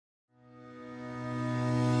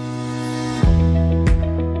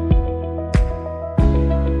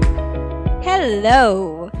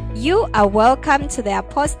Hello! You are welcome to the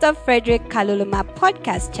Apostle Frederick Kaluluma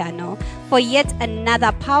podcast channel for yet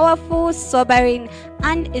another powerful, sobering,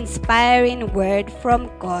 and inspiring word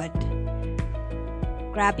from God.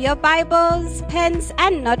 Grab your Bibles, pens,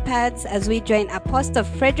 and notepads as we join Apostle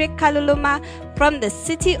Frederick Kaluluma from the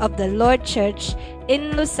City of the Lord Church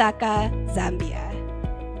in Lusaka, Zambia.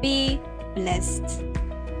 Be blessed.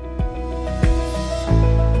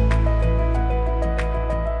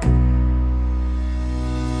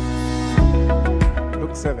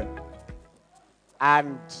 Luke 7.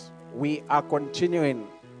 And we are continuing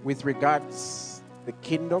with regards the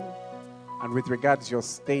kingdom and with regards your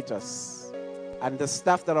status. And the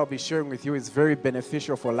stuff that I'll be sharing with you is very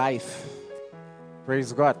beneficial for life.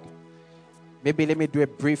 Praise God. Maybe let me do a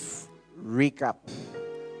brief recap.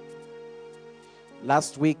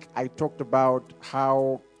 Last week I talked about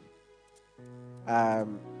how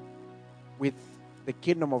with the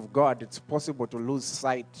kingdom of God it's possible to lose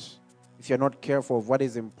sight if you're not careful of what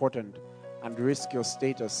is important and risk your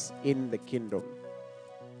status in the kingdom.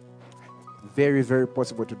 Very, very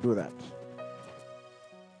possible to do that.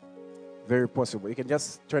 Very possible. You can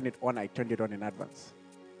just turn it on. I turned it on in advance.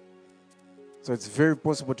 So it's very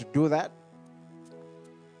possible to do that.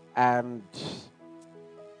 And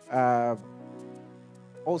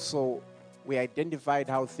also, we identified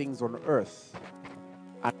how things on earth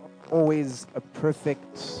are not always a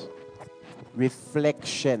perfect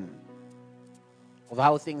reflection of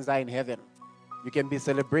how things are in heaven. You can be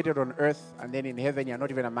celebrated on earth, and then in heaven you're not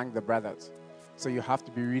even among the brothers. So you have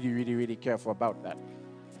to be really, really, really careful about that.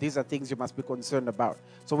 These are things you must be concerned about.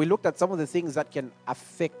 So we looked at some of the things that can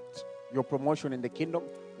affect your promotion in the kingdom.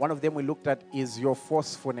 One of them we looked at is your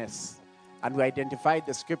forcefulness. And we identified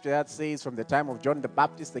the scripture that says from the time of John the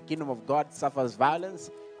Baptist, the kingdom of God suffers violence,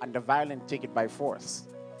 and the violent take it by force.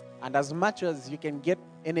 And as much as you can get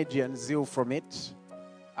energy and zeal from it,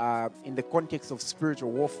 in the context of spiritual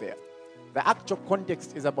warfare, the actual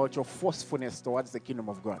context is about your forcefulness towards the kingdom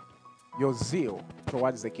of God, your zeal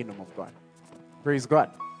towards the kingdom of God. Praise God.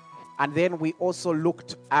 And then we also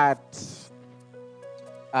looked at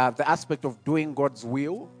the aspect of doing God's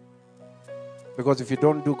will, because if you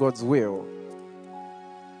don't do God's will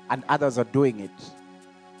and others are doing it,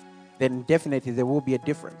 then definitely there will be a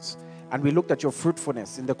difference. And we looked at your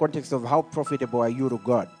fruitfulness in the context of how profitable are you to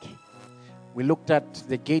God. We looked at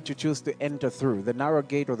the gate you choose to enter through, the narrow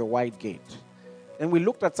gate or the wide gate. Then we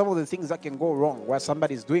looked at some of the things that can go wrong, where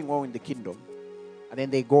somebody's doing well in the kingdom, and then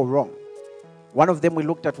they go wrong. One of them we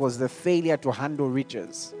looked at was the failure to handle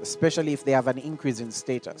riches, especially if they have an increase in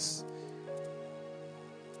status.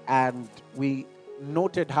 And we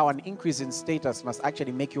noted how an increase in status must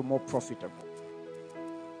actually make you more profitable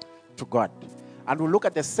to God. And we'll look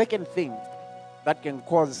at the second thing that can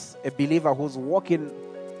cause a believer who's walking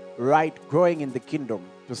right, growing in the kingdom,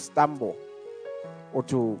 to stumble or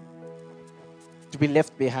to be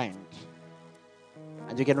left behind.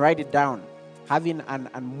 And you can write it down: having an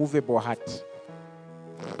unmovable heart.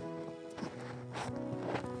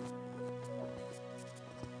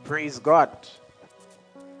 Praise God.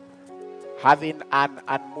 Having an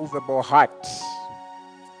unmovable heart.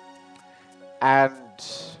 And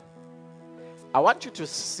I want you to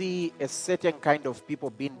see a certain kind of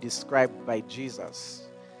people being described by Jesus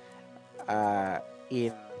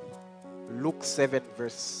in Luke 7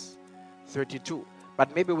 verse 32.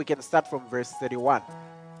 But maybe we can start from verse 31.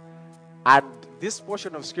 And this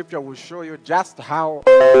portion of scripture will show you just how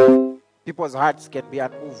people's hearts can be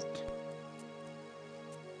unmoved.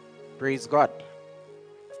 Praise God.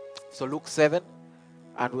 So Luke 7,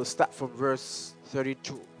 and we'll start from verse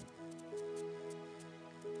 32.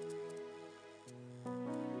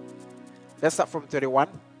 Let's start from 31.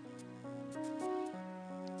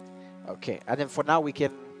 Okay, and then for now we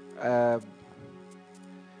can,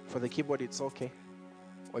 for the keyboard it's okay.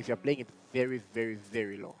 Or if you're playing it very, very,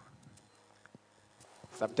 very low.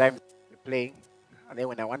 Sometimes I'm playing, and then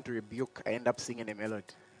when I want to rebuke, I end up singing a melody.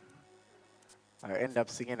 I end up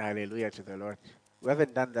singing hallelujah to the Lord. We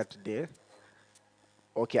haven't done that today.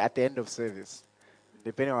 Okay, at the end of service,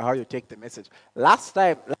 depending on how you take the message. Last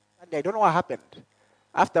Sunday, I don't know what happened.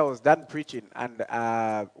 After I was done preaching and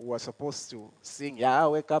we were supposed to sing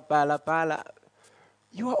Yahweh Kapala Pala,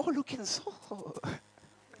 you are all looking so.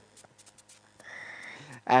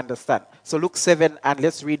 I understand. So Luke 7, and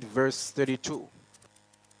let's read verse 32.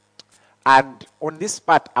 And on this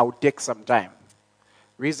part, I'll take some time.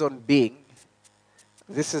 Reason being,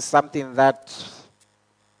 this is something that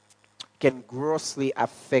can grossly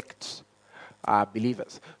affect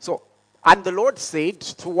believers. So, and the Lord said,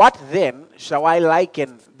 to what then shall I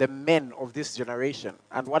liken the men of this generation?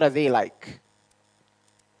 And what are they like?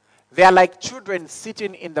 They are like children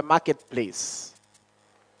sitting in the marketplace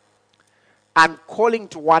and calling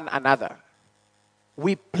to one another.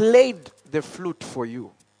 We played the flute for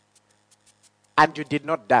you, and you did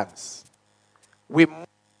not dance. We mocked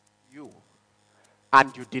you,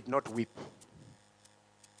 and you did not weep.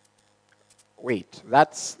 Wait,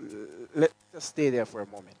 let's just stay there for a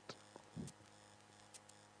moment.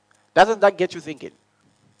 Doesn't that get you thinking?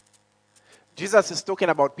 Jesus is talking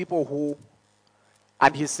about people who,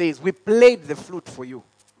 and he says, we played the flute for you,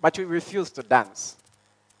 but you refused to dance.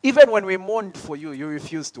 Even when we mourned for you, you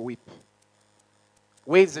refused to weep.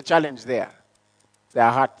 Where's the challenge there? Their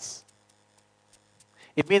hearts.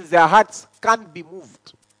 It means their hearts can't be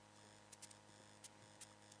moved.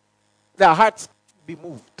 Their hearts can't be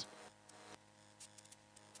moved.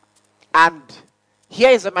 And here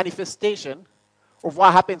is a manifestation of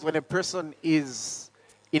what happens when a person is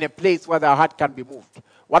in a place where their heart can be moved.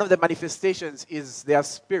 One of the manifestations is their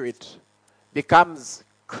spirit becomes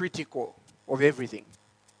critical of everything.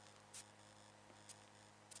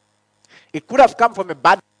 It could have come from a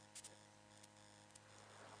bad,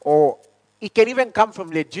 or it can even come from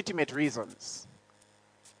legitimate reasons.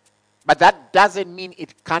 But that doesn't mean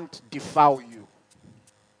it can't defile you.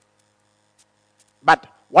 But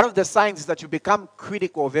one of the signs is that you become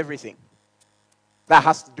critical of everything that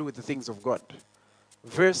has to do with the things of God.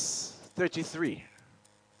 Verse 33.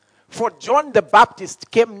 For John the Baptist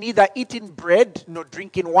came neither eating bread nor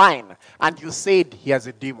drinking wine, and you said he has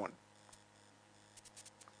a demon.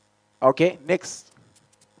 Okay, next.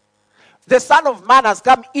 The Son of Man has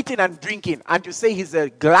come eating and drinking, and you say he's a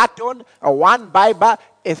glutton, a one-bibber,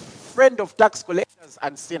 a friend of tax collectors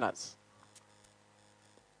and sinners.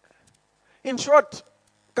 In short,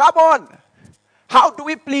 come on, how do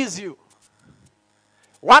we please you?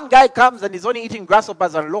 One guy comes and is only eating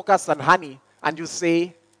grasshoppers and locusts and honey, and you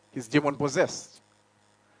say he's demon-possessed.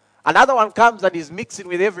 Another one comes and is mixing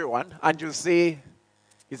with everyone, and you say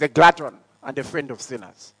he's a glutton and a friend of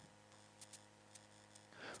sinners.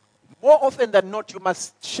 More often than not, you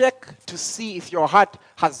must check to see if your heart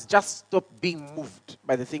has just stopped being moved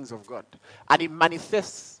by the things of God. And it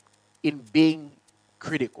manifests in being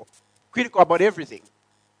critical. Critical about everything.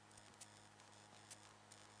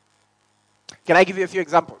 Can I give you a few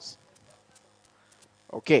examples?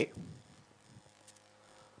 Okay.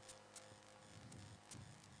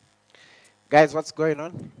 Guys, what's going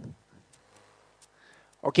on?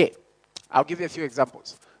 Okay. I'll give you a few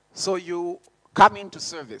examples. So you come into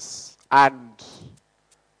service and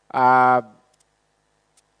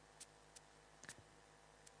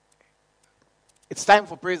it's time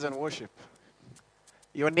for praise and worship.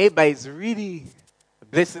 Your neighbor is really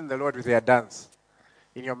blessing the Lord with their dance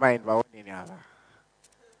in your mind.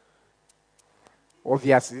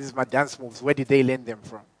 Obviously, these are my dance moves. Where did they learn them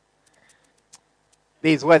from?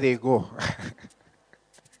 This is where they go.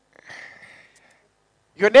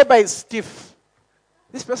 Your neighbor is stiff.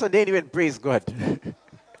 This person didn't even praise God.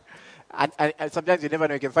 and sometimes you never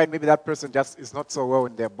know. You can find maybe that person just is not so well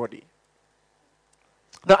in their body.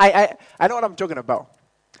 No, I know what I'm talking about.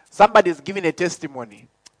 Somebody is giving a testimony.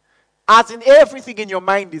 As in everything in your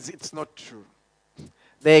mind it's not true.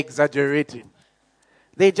 They're exaggerating.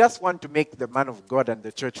 They just want to make the man of God and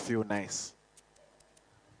the church feel nice.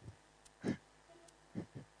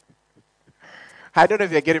 I don't know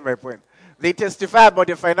if you're getting my point. They testify about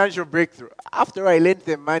a financial breakthrough. After I lent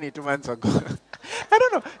them money 2 months ago. I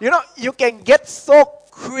don't know. You can get so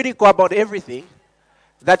critical about everything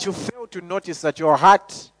that you fail to notice that your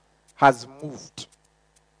heart has moved.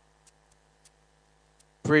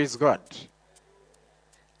 Praise God.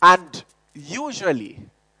 And usually,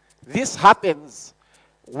 this happens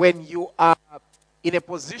when you are in a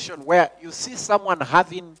position where you see someone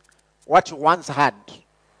having what you once had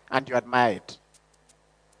and you admire it.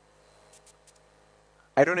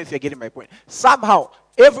 I don't know if you're getting my point. Somehow,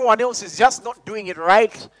 everyone else is just not doing it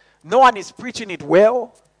right. No one is preaching it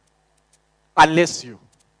well, unless you.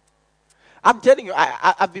 I'm telling you,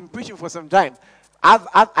 I've been preaching for some time.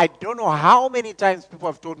 I don't know how many times people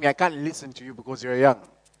have told me, I can't listen to you because you're young.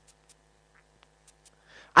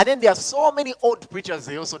 And then there are so many old preachers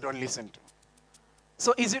they also don't listen to.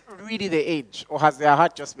 So is it really the age, or has their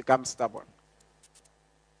heart just become stubborn?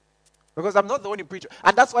 Because I'm not the only preacher.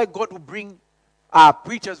 And that's why God will bring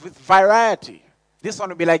preachers with variety. This one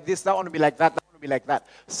will be like this, that one will be like that, that one will be like that.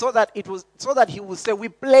 So that he will say, we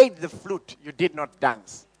played the flute, you did not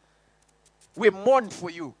dance. We mourned for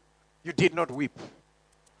you, you did not weep.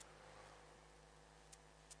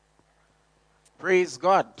 Praise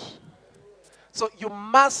God. So you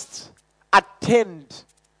must attend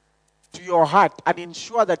to your heart and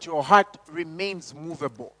ensure that your heart remains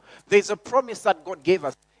movable. There's a promise that God gave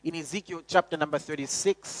us. in Ezekiel chapter number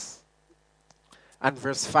 36 and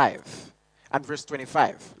verse 5 and verse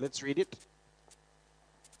 25. Let's read it.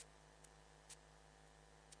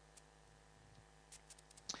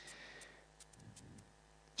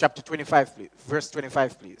 Chapter 25, please. Verse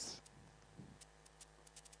 25, please.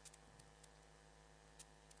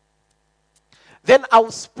 Then I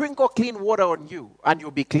will sprinkle clean water on you, and you'll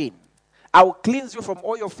be clean. I will cleanse you from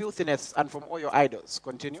all your filthiness and from all your idols.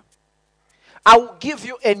 Continue. I will give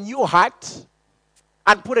you a new heart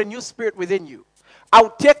and put a new spirit within you. I will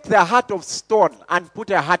take the heart of stone and put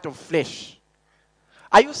a heart of flesh.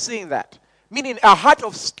 Are you seeing that? Meaning a heart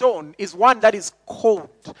of stone is one that is cold.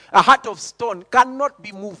 A heart of stone cannot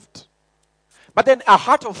be moved. But then a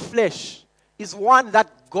heart of flesh is one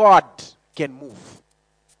that God can move.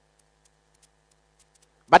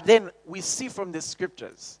 But then we see from the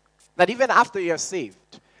scriptures that even after you're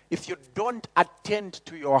saved, if you don't attend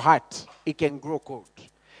to your heart, it can grow cold.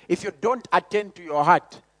 If you don't attend to your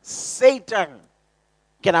heart, Satan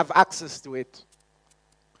can have access to it.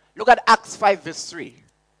 Look at Acts 5 verse 3.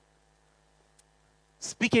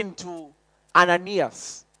 Speaking to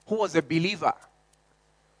Ananias, who was a believer,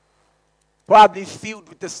 probably filled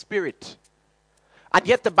with the Spirit. And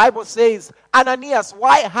yet the Bible says, Ananias,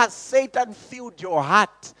 why has Satan filled your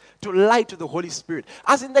heart to lie to the Holy Spirit?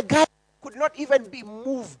 As in, the guy could not even be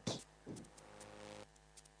moved.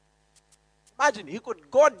 Imagine, he could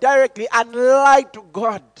go directly and lie to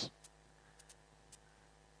God.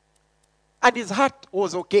 And his heart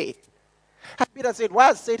was okay. And Peter said, why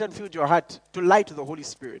has Satan filled your heart to lie to the Holy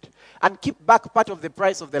Spirit and keep back part of the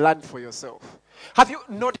price of the land for yourself? Have you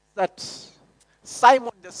noticed that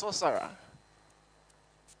Simon the sorcerer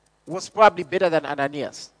was probably better than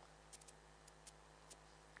Ananias?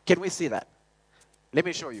 Can we see that? Let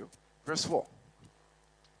me show you. Verse 4.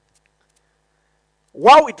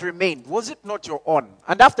 While it remained, was it not your own?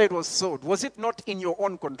 And after it was sold, was it not in your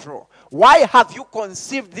own control? Why have you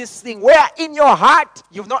conceived this thing where in your heart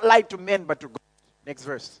you've not lied to men but to God? Next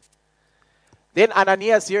verse. Then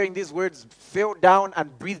Ananias, hearing these words, fell down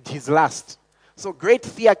and breathed his last. So great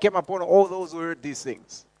fear came upon all those who heard these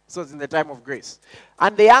things. So it's in the time of grace.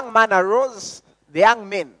 And the young men arose,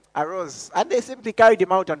 and they simply carried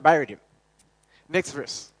him out and buried him. Next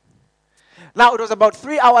verse. Now, it was about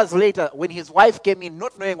 3 hours later when his wife came in,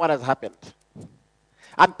 not knowing what has happened.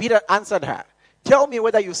 And Peter answered her, tell me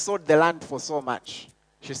whether you sold the land for so much.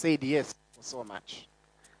 She said, yes, for so much.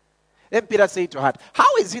 Then Peter said to her,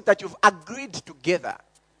 how is it that you've agreed together?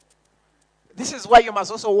 This is why you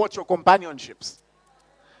must also watch your companionships.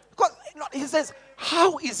 Because he says,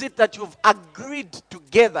 how is it that you've agreed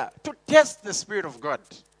together to test the Spirit of God?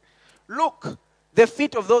 Look, the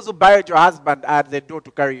feet of those who buried your husband are at the door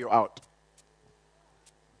to carry you out.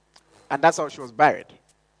 And that's how she was buried.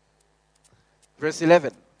 Verse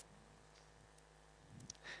 11.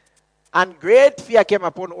 And great fear came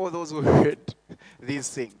upon all those who heard these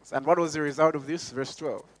things. And what was the result of this? Verse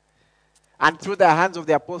 12. And through the hands of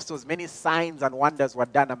the apostles, many signs and wonders were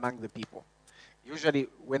done among the people. Usually,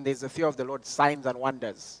 when there's a fear of the Lord, signs and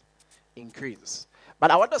wonders increase.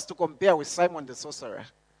 But I want us to compare with Simon the sorcerer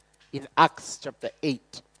in Acts chapter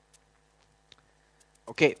 8.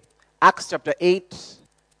 Okay, Acts chapter 8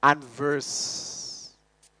 and verse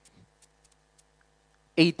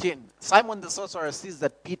 18. Simon the sorcerer sees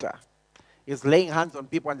that Peter is laying hands on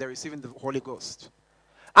people and they're receiving the Holy Ghost.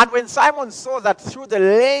 And when Simon saw that through the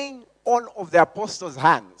laying on of the apostles'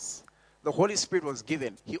 hands, the Holy Spirit was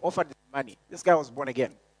given, he offered money. This guy was born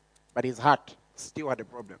again, but his heart still had a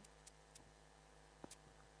problem.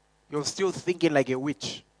 He was still thinking like a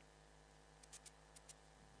witch.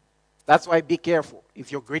 That's why be careful.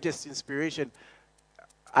 If your greatest inspiration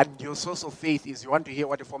and your source of faith is you want to hear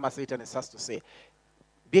what the former Satanist has to say,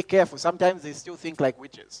 be careful. Sometimes they still think like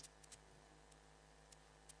witches.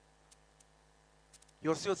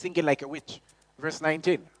 You're still thinking like a witch. Verse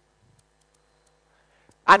 19.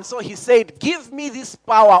 And so he said, give me this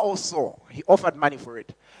power also. He offered money for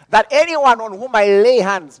it. That anyone on whom I lay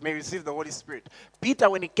hands may receive the Holy Spirit. Peter,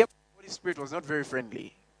 when he came to the Holy Spirit, was not very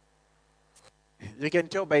friendly. You can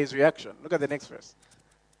tell by his reaction. Look at the next verse.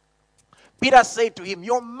 Peter said to him,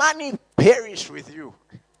 your money perish with you.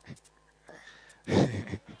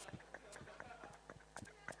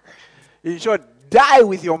 In short, die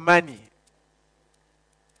with your money.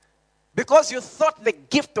 Because you thought the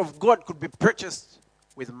gift of God could be purchased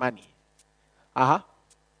with money.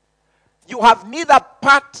 You have neither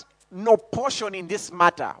part nor portion in this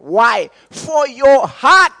matter. Why? For your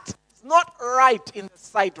heart is not right in the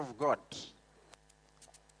sight of God.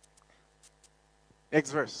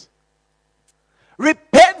 Next verse.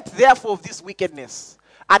 Repent therefore of this wickedness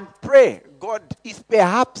and pray God if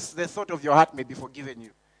perhaps the thought of your heart may be forgiven you.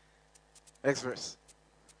 Next verse.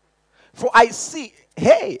 For I see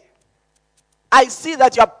that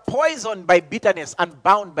you are poisoned by bitterness and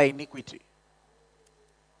bound by iniquity.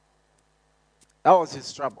 That was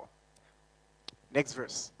his trouble. Next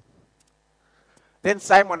verse. Then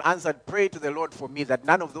Simon answered, pray to the Lord for me that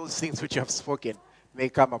none of those things which you have spoken may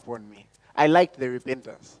come upon me. I liked the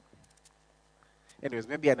repentance. Anyways,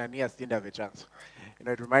 maybe Ananias didn't have a chance.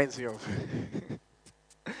 It reminds me of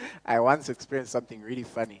I once experienced something really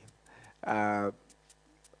funny.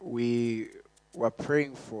 We were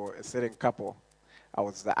praying for a certain couple. I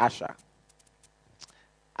was the usher.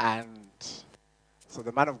 And so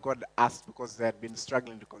the man of God asked, because they had been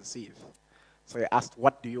struggling to conceive. So he asked,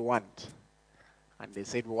 what do you want? And they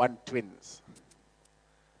said, we want twins.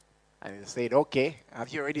 And he said, okay, have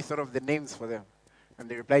you already thought of the names for them? And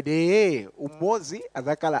they replied, hey, Umozi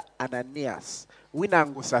azakala Ananias,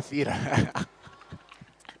 Winangu Safira.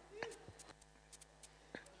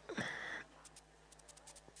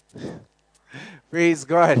 Praise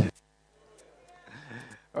God.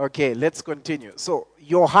 Okay, let's continue. So,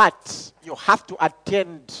 your heart, you have to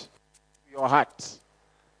attend to your heart.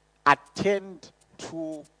 Attend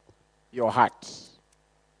to your heart.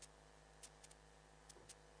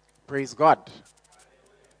 Praise God.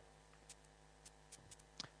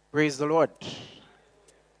 Praise the Lord.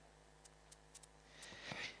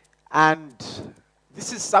 And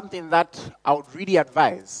this is something that I would really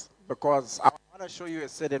advise, because I want to show you a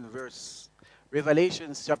certain verse.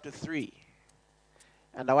 Revelation chapter 3.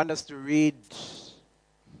 And I want us to read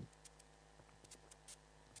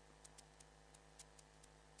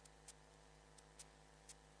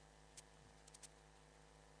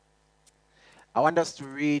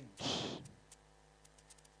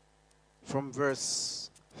from verse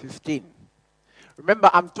 15. Remember,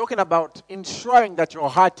 I'm talking about ensuring that your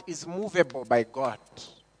heart is movable by God.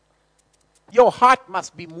 Your heart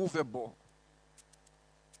must be movable.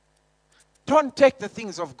 Don't take the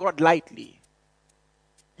things of God lightly.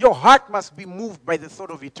 Your heart must be moved by the thought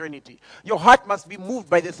of eternity. Your heart must be moved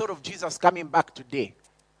by the thought of Jesus coming back today.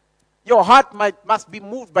 Your heart must be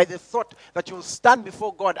moved by the thought that you will stand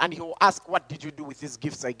before God and he will ask, what did you do with these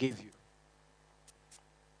gifts I gave you?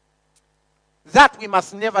 That we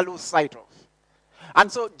must never lose sight of.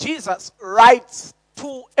 And so Jesus writes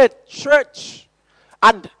to a church.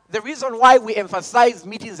 And the reason why we emphasize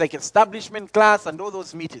meetings like establishment class and all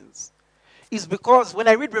those meetings is because when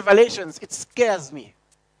I read Revelations, it scares me.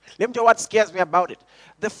 Let me tell you what scares me about it.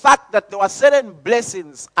 The fact that there were certain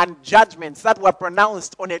blessings and judgments that were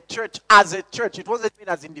pronounced on a church as a church. It wasn't made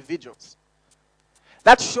as individuals.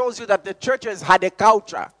 That shows you that the churches had a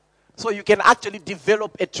culture. So you can actually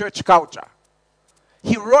develop a church culture.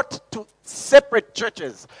 He wrote to separate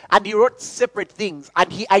churches and he wrote separate things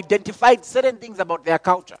and he identified certain things about their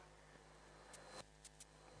culture.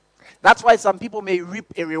 That's why some people may reap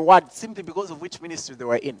a reward simply because of which ministry they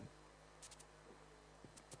were in.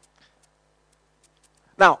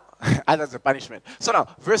 Now, that's a punishment. So now,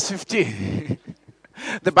 verse 15.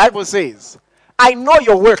 The Bible says, I know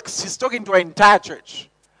your works. He's talking to an entire church.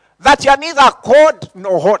 That you're neither cold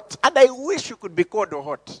nor hot. And I wish you could be cold or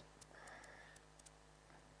hot.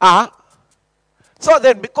 So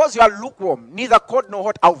then, because you are lukewarm, neither cold nor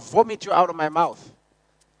hot, I'll vomit you out of my mouth.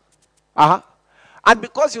 And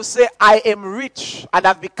because you say, I am rich and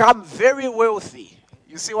have become very wealthy.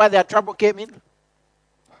 You see why their trouble came in?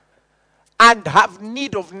 And have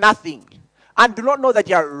need of nothing. And do not know that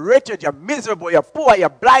you are wretched, you are miserable, you are poor, you are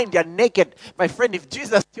blind, you are naked. My friend, if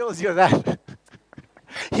Jesus tells you that,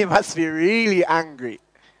 he must be really angry.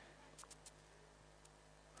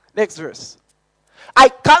 Next verse. I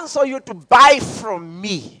counsel you to buy from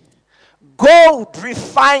me gold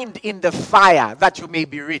refined in the fire, that you may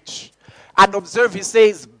be rich. And observe, he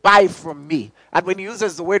says, buy from me. And when he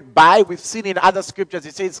uses the word buy, we've seen in other scriptures, he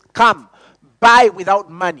says, come, buy without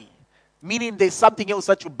money. Meaning there's something else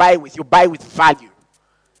that you buy with value.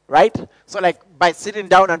 Right? So like by sitting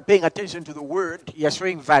down and paying attention to the word, you're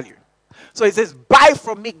showing value. So it says, buy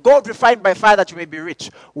from me gold refined by fire that you may be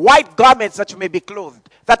rich, white garments that you may be clothed,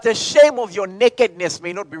 that the shame of your nakedness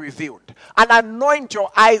may not be revealed, and anoint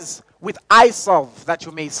your eyes with eye salve that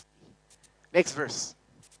you may see. Next verse.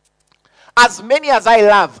 As many as I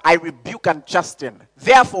love, I rebuke and chasten.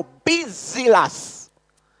 Therefore, be zealous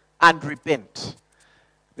and repent.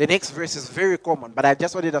 The next verse is very common, but I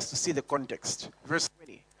just wanted us to see the context. Verse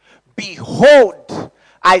 20. Behold,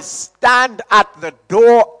 I stand at the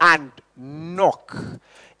door and knock.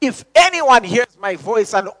 If anyone hears my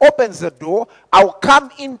voice and opens the door, I'll come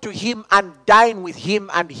into him and dine with him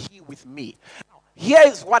and he with me. Now, here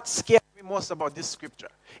is what scares me most about this scripture.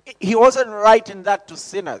 He wasn't writing that to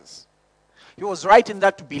sinners. He was writing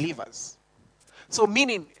that to believers. So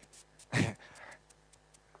meaning,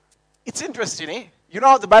 it's interesting, eh? You know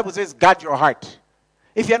how the Bible says, guard your heart.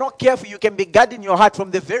 If you're not careful, you can be guarding your heart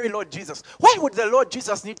from the very Lord Jesus. Why would the Lord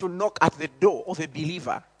Jesus need to knock at the door of a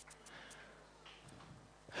believer?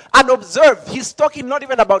 And observe, he's talking not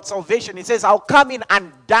even about salvation. He says, I'll come in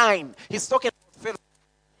and dine. He's talking about fellowship.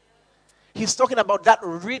 He's talking about that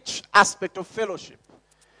rich aspect of fellowship.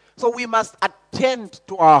 So we must attend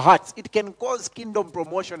to our hearts. It can cause kingdom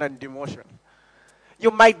promotion and demotion.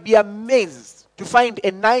 You might be amazed to find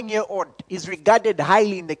a 9-year-old is regarded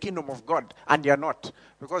highly in the kingdom of God, and you're not,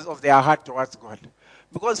 because of their heart towards God.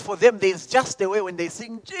 Because for them, there's just a way when they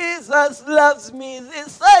sing, Jesus loves me,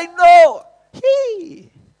 this I know.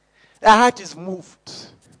 Their heart is moved.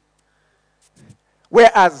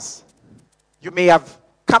 Whereas you may have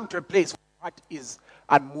come to a place where your heart is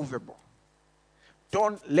unmovable.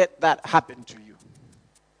 Don't let that happen to you.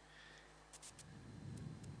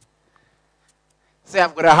 Say,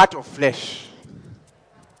 I've got a heart of flesh.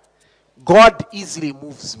 God easily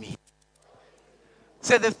moves me.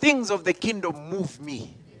 Say, the things of the kingdom move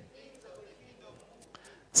me.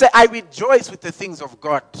 Say, I rejoice with the things of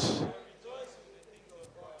God.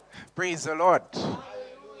 Praise the Lord.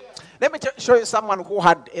 Let me show you someone who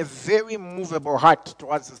had a very movable heart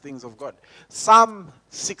towards the things of God. Psalm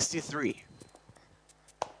 63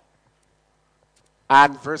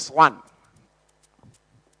 and verse 1.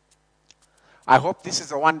 I hope this is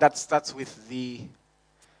the one that starts with the...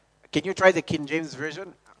 Can you try the King James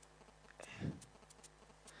Version?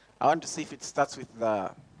 I want to see if it starts with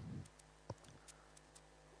the...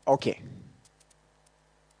 Okay.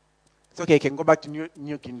 It's okay, you can go back to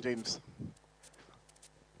New King James.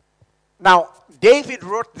 Now, David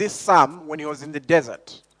wrote this psalm when he was in the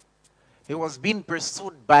desert. He was being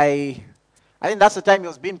pursued by... I think that's the time he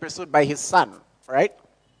was being pursued by his son, right?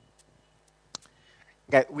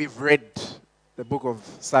 Okay, we've read the book of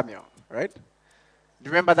Samuel, right? Do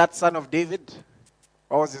you remember that son of David?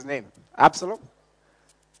 What was his name? Absalom?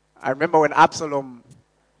 I remember when Absalom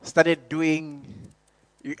started doing...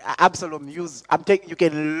 Absalom used... you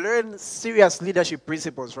can learn serious leadership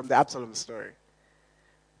principles from the Absalom story.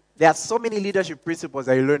 There are so many leadership principles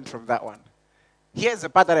I learned from that one. Here's the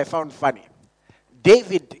part that I found funny.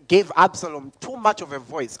 David gave Absalom too much of a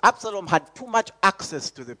voice. Absalom had too much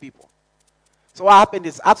access to the people. So what happened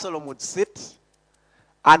is Absalom would sit,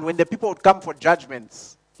 and when the people would come for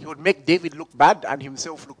judgments, he would make David look bad and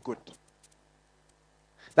himself look good.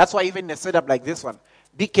 That's why even in a setup like this one,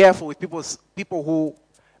 be careful with people who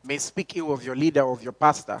may speak ill of your leader or of your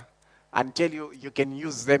pastor and tell you you can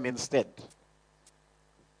use them instead.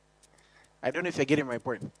 I don't know if you're getting my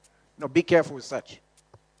point. No, be careful with such.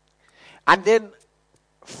 And then,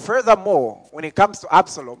 furthermore, when it comes to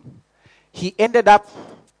Absalom, he ended up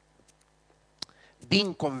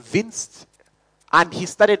being convinced, and he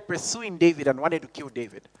started pursuing David and wanted to kill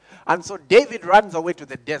David. And so David runs away to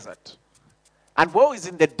the desert. And while he's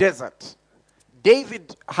in the desert,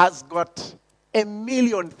 David has got a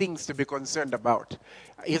million things to be concerned about.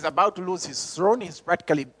 He's about to lose his throne. He's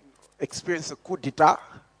practically experienced a coup d'etat.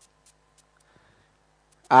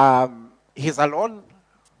 He's alone,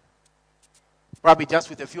 probably just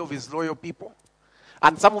with a few of his loyal people.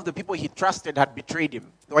 And some of the people he trusted had betrayed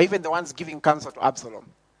him. They were even the ones giving counsel to Absalom.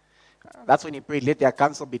 That's when he prayed, let their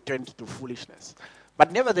counsel be turned to foolishness.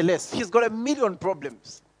 But nevertheless, he's got a million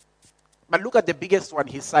problems. But look at the biggest one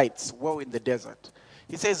he cites, woe in the desert.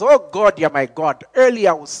 He says, oh God, you're my God. Early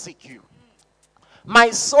I will seek you.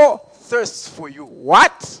 My soul thirsts for you.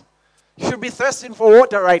 What? You should be thirsting for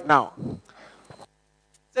water right now.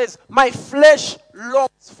 Says, my flesh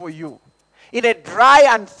longs for you in a dry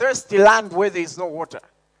and thirsty land where there is no water.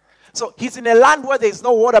 So he's in a land where there is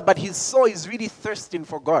no water, but his soul is really thirsting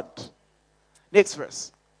for God. Next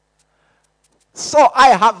verse. So I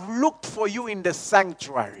have looked for you in the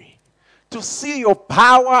sanctuary to see your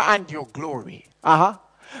power and your glory.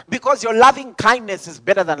 Because your loving kindness is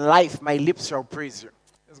better than life, my lips shall praise you.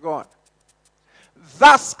 Let's go on.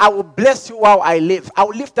 Thus I will bless you while I live. I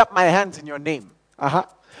will lift up my hands in your name.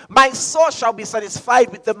 My soul shall be satisfied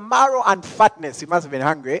with the marrow and fatness. He must have been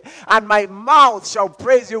hungry. And my mouth shall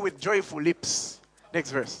praise you with joyful lips.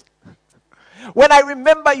 Next verse. When I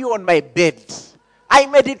remember you on my bed, I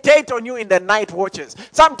meditate on you in the night watches.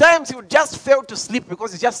 Sometimes you just fail to sleep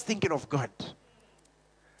because he's just thinking of God.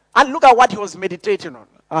 And look at what he was meditating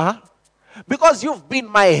on. Because you've been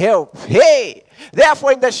my help. Hey,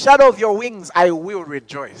 therefore in the shadow of your wings I will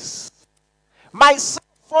rejoice. My soul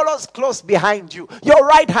follows close behind you. Your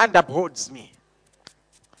right hand upholds me.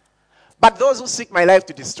 But those who seek my life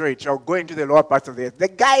to destroy it shall go into the lower parts of the earth. The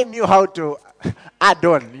guy knew how to add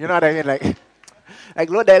on. You know what I mean? Like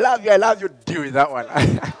Lord, I love you. Deal with that one.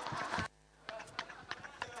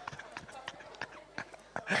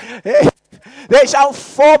 Hey, they shall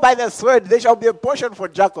fall by the sword. They shall be a portion for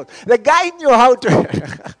jackals. The guy knew how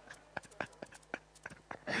to.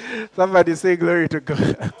 Somebody say glory to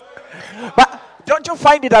God. But don't you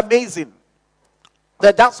find it amazing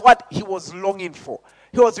that that's what he was longing for?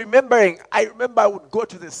 He was remembering, I remember I would go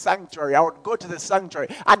to the sanctuary.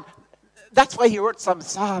 And that's why he wrote some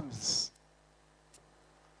Psalms.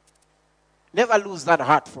 Never lose that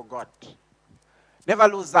heart for God. Never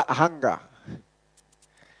lose that hunger.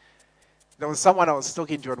 There was someone I was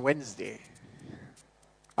talking to on Wednesday.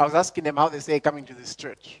 I was asking them how they say coming to this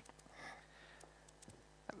church.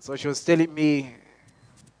 So she was telling me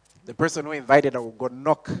the person who invited her would go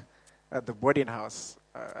knock at the boarding house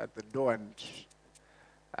at the door and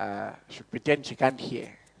should pretend she can't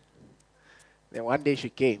hear. Then one day she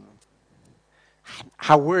came.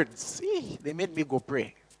 Her words, they made me go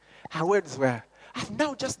pray. Her words were, I've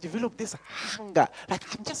now just developed this hunger. Like,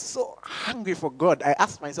 I'm just so hungry for God. I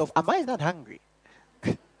asked myself, am I that hungry?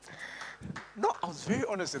 No, I was very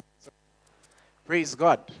honest with myself. Praise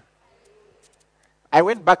God. I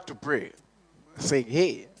went back to pray, saying,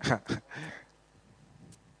 hey.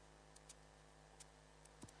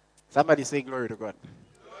 Somebody say glory to God.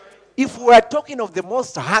 If we are talking of the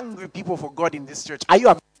most hungry people for God in this church, are you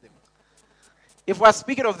among them? If we are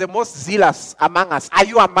speaking of the most zealous among us, are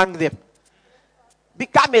you among them?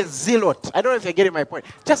 Become a zealot. I don't know if you're getting my point.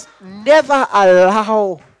 Just never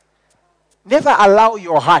allow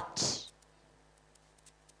your heart.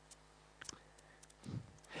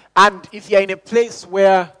 And if you're in a place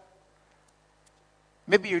where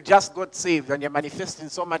maybe you just got saved and you're manifesting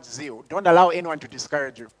so much zeal, don't allow anyone to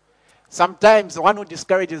discourage you. Sometimes the one who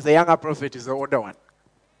discourages the younger prophet is the older one.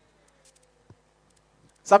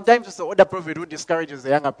 Sometimes it's the older prophet who discourages the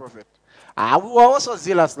younger prophet. We were also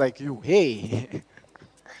zealous like you. Hey.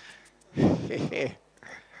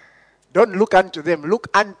 Don't look unto them. Look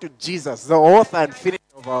unto Jesus, the author and finisher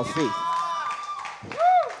of our faith.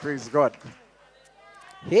 Praise God.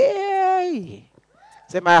 Hey.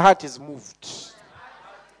 Say, my heart is moved.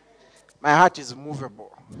 My heart is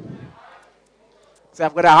movable. Say,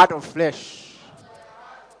 I've got a heart of flesh.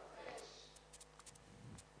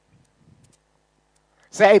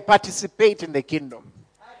 Say, I participate in the kingdom.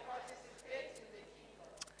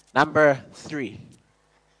 Number 3.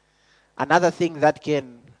 Another thing that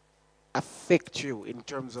can affect you in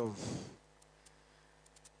terms of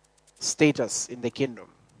status in the kingdom.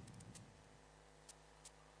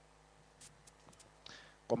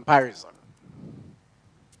 Comparison.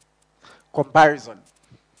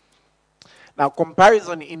 Now,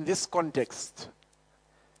 comparison in this context,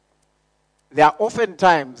 there are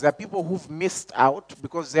oftentimes people who've missed out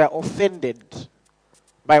because they are offended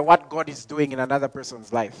by what God is doing in another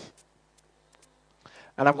person's life.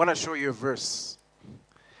 And I'm going to show you a verse.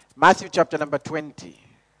 Matthew chapter number 20.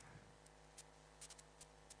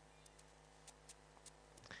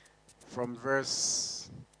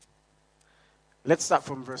 Let's start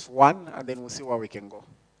from verse 1 and then we'll see where we can go.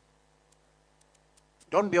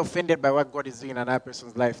 Don't be offended by what God is doing in another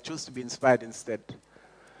person's life. Choose to be inspired instead.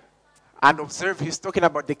 And observe, he's talking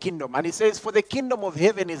about the kingdom. And he says, for the kingdom of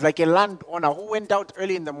heaven is like a landowner who went out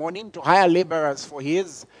early in the morning to hire laborers for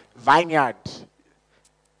his vineyard.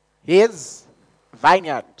 His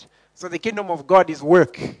vineyard. So the kingdom of God is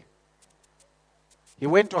work. He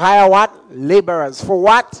went to hire what? Laborers. For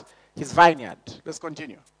what? His vineyard. Let's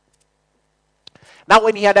continue. Now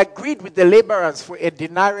when he had agreed with the laborers for a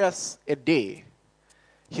denarius a day,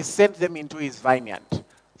 he sent them into his vineyard.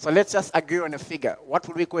 So let's just agree on a figure. What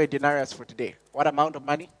would we call a denarius for today? What amount of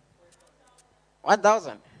money?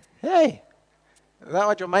 1,000. Hey, is that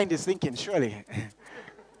what your mind is thinking? Surely.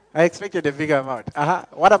 I expected a bigger amount.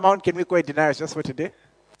 What amount can we call a denarius just for today?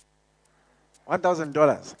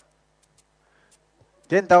 $1,000.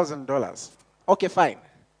 $10,000. Okay, fine.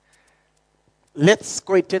 Let's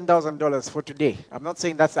call it $10,000 for today. I'm not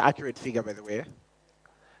saying that's the accurate figure, by the way.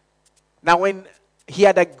 Now, when he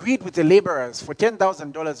had agreed with the laborers for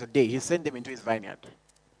 $10,000 a day, he sent them into his vineyard.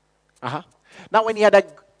 Now, when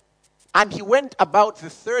he went about the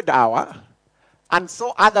third hour and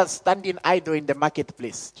saw others standing idle in the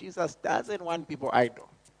marketplace. Jesus doesn't want people idle.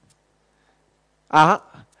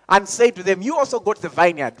 And said to them, you also go to the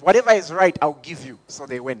vineyard. Whatever is right, I'll give you. So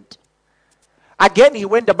they went. Again, he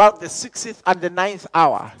went about the 6th and the 9th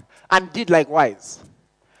hour and did likewise.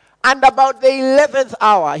 And about the 11th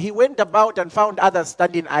hour, he went about and found others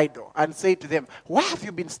standing idle and said to them, why have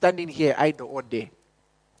you been standing here idle all day?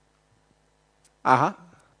 Uh-huh.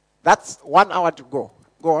 That's 1 hour to go.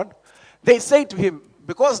 Go on. They say to him,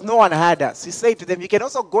 because no one had us, he said to them, you can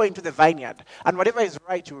also go into the vineyard, and whatever is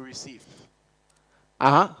right you will receive.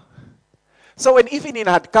 Uh-huh. So when evening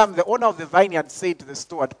had come, the owner of the vineyard said to the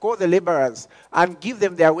steward, call the laborers and give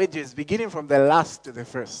them their wages, beginning from the last to the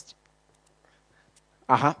first.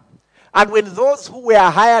 Uh-huh. And when those who were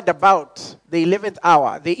hired about the 11th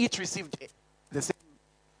hour, they each received the same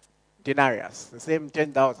denarius, the same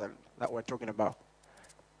 10,000 that we're talking about.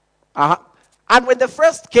 Uh-huh. And when the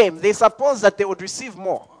first came, they supposed that they would receive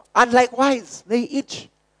more. And likewise, they each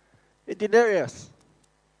a denarius.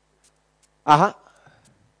 Uh-huh.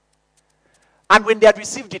 And when they had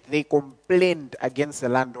received it, they complained against the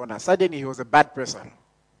landowner. Suddenly he was a bad person.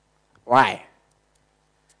 Why?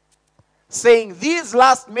 Saying, these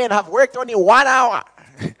last men have worked only 1 hour,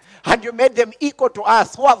 and you made them equal to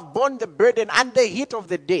us, who have borne the burden and the heat of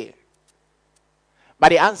the day.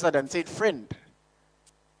 But he answered and said, friend,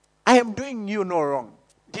 I am doing you no wrong.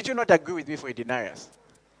 Did you not agree with me for a denarius?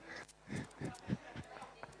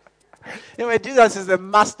 Jesus is the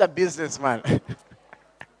master businessman.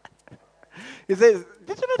 He says,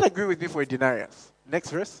 did you not agree with me for a denarius?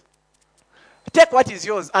 Next verse. Take what is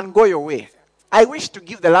yours and go your way. I wish to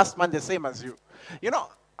give the last man the same as you. You know,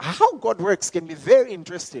 how God works can be very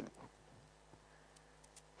interesting.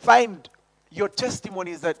 Find your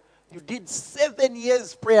testimonies that you did 7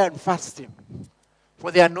 years prayer and fasting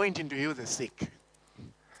for the anointing to heal the sick.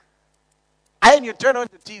 And you turn on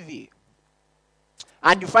the TV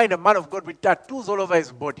and you find a man of God with tattoos all over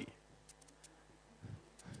his body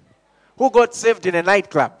who got saved in a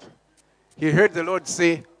nightclub. He heard the Lord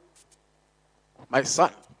say, my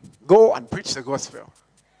son, go and preach the gospel.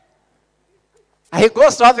 And he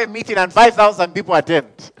goes to have a meeting and 5,000 people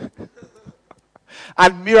attend.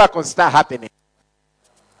 And miracles start happening.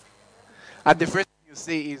 And the first thing you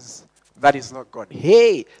say is, that is not God.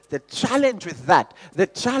 Hey, the challenge with that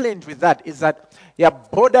is that you're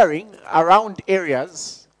bordering around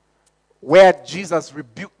areas where Jesus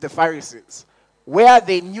rebuked the Pharisees, where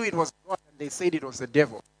they knew it was God and they said it was the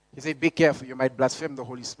devil. He said, be careful, you might blaspheme the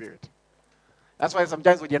Holy Spirit. That's why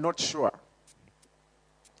sometimes when you're not sure.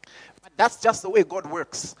 But that's just the way God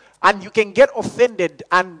works. And you can get offended,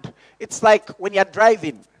 and it's like when you're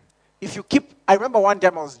driving. I remember one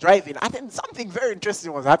time I was driving, and then something very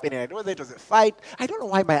interesting was happening. I don't know whether it was a fight. I don't know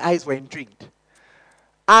why my eyes were intrigued.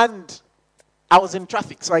 And I was in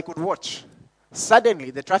traffic, so I could watch. Suddenly,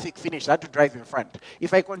 the traffic finished. I had to drive in front.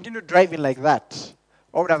 If I continued driving like that,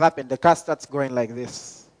 what would have happened? The car starts going like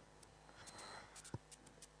this.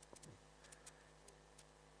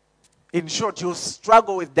 In short, you'll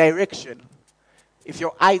struggle with direction if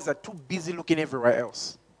your eyes are too busy looking everywhere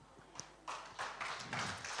else.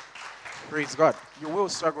 Praise God. You will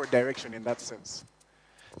struggle with direction in that sense.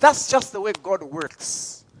 That's just the way God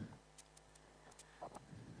works.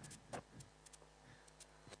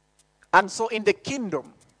 And so in the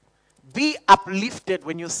kingdom, be uplifted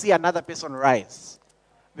when you see another person rise.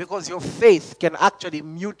 Because your faith can actually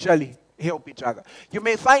mutually help each other. You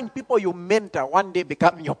may find people you mentor one day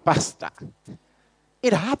become your pastor.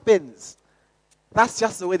 It happens. That's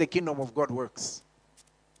just the way the kingdom of God works.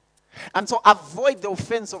 And so avoid the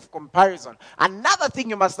offense of comparison. Another thing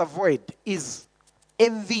you must avoid is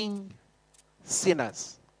envying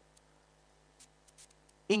sinners.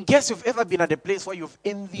 In case you've ever been at a place where you've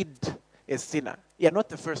envied a sinner, you're not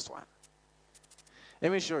the first one.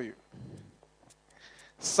 Let me show you.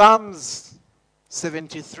 Psalms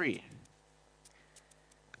 73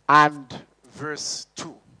 and verse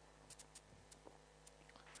 2.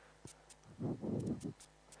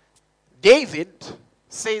 David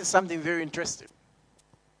says something very interesting.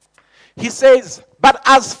 He says, but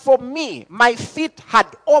as for me, my feet had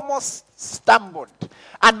almost stumbled,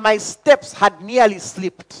 and my steps had nearly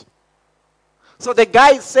slipped. So the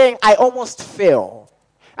guy is saying, I almost fell.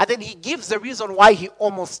 And then he gives the reason why he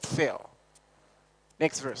almost fell.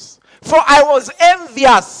 Next verse. For I was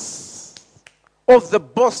envious of the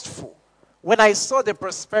boastful when I saw the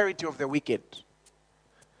prosperity of the wicked.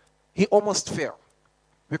 He almost fell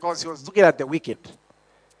because he was looking at the wicked.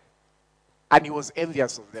 And he was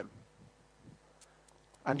envious of them.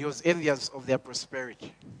 And he was envious of their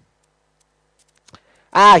prosperity.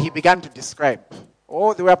 He began to describe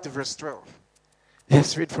all the way up to verse 12.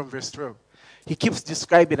 Let's read from verse 12. He keeps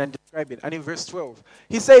describing and describing. And in verse 12,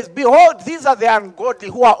 he says, behold, these are the ungodly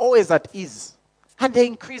who are always at ease, and they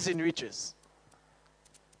increase in riches.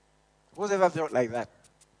 Who's ever felt like that?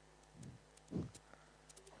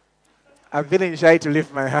 I'm feeling shy to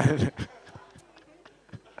lift my hand.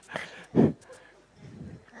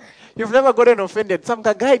 You've never gotten offended. Some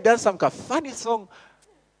guy does some funny song.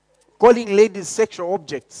 calling ladies sexual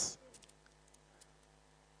objects.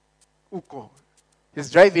 Uko. He's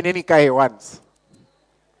driving any car he wants.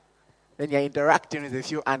 Then you're interacting with a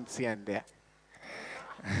few ants here and there.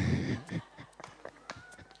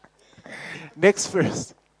 Next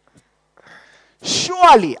verse.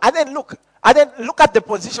 Surely, and then look at the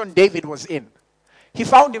position David was in. He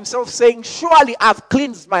found himself saying, surely I've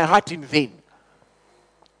cleansed my heart in vain.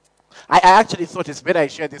 I actually thought it's better I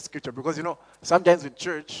share this scripture because, sometimes with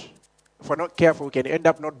church, if we're not careful, we can end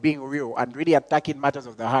up not being real and really attacking matters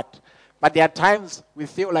of the heart. But there are times we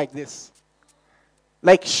feel like this.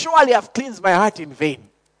 Like, surely I've cleansed my heart in vain.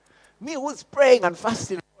 Me who's praying and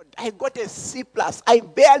fasting, I got a C+. I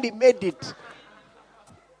barely made it.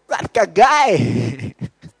 Like a guy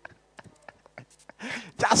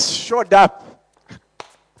just showed up.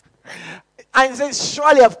 And he says,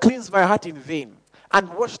 surely I've cleansed my heart in vain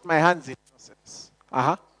and washed my hands in innocence.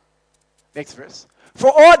 Next verse. For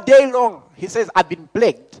all day long, he says, I've been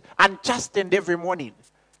plagued and chastened every morning.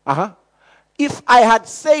 If I had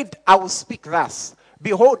said I will speak thus,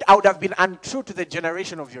 behold, I would have been untrue to the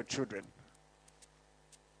generation of your children.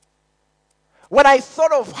 When I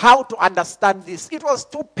thought of how to understand this, it was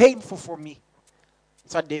too painful for me.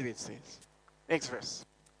 That's what David says. Next verse.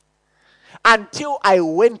 Until I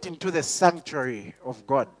went into the sanctuary of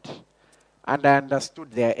God and I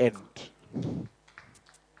understood their end.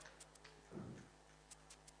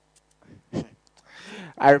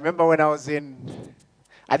 I remember when I was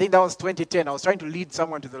I think that was 2010, I was trying to lead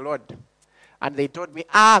someone to the Lord. And they told me, me,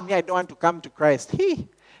 I don't want to come to Christ.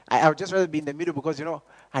 I would just rather be in the middle because,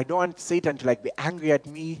 I don't want Satan to be angry at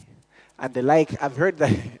me. And the like. I've heard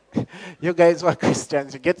that you guys who are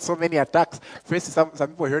Christians, you get so many attacks. First, some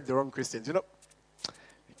people heard the wrong Christians.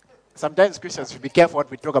 Sometimes Christians should be careful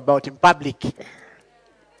what we talk about in public.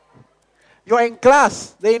 You're in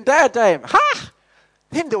class the entire time.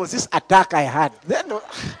 Then there was this attack I had. Then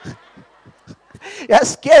you're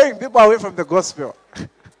scaring people away from the gospel.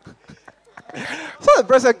 So the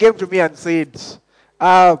person came to me and said,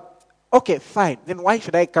 okay, fine. Then why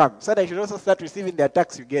should I come? So that I should also start receiving the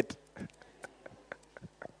attacks you get.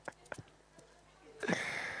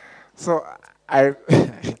 So I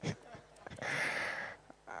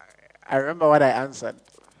remember what I answered.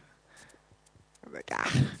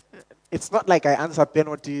 It's not like I answer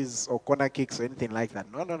penalties or corner kicks or anything like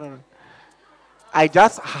that. No. I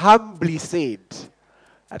just humbly said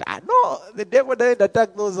that no, the devil doesn't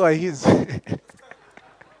attack those who are his.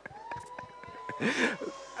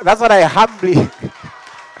 That's what I humbly.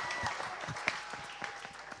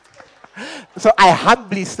 So I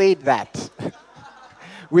humbly said that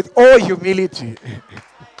with all humility.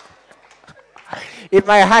 In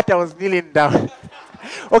my heart, I was kneeling down.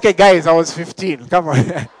 Okay, guys, I was 15. Come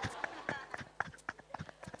on.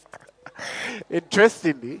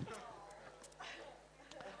 Interestingly,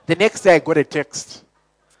 the next day I got a text.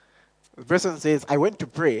 The person says, I went to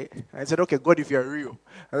pray. I said, okay, God, if you're real.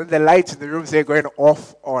 And then the lights in the room say going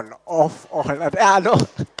off, on, off, on. And, no.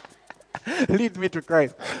 Lead me to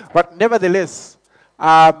Christ. But nevertheless,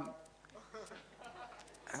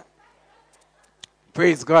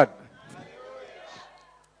 praise God.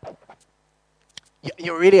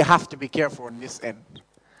 You really have to be careful on this end.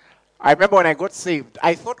 I remember when I got saved,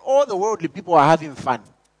 I thought all the worldly people were having fun.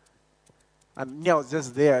 And me, I was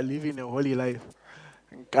just there living a holy life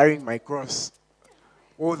and carrying my cross.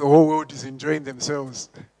 Oh, the whole world is enjoying themselves.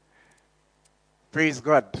 Praise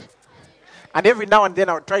God. And every now and then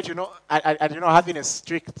I would try to, having a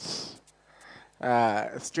strict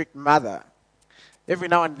mother. Every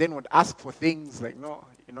now and then would ask for things like,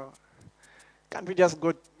 can't we just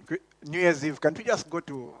go New Year's Eve? Can't we just go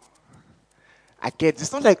to arcades?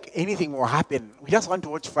 It's not like anything will happen. We just want to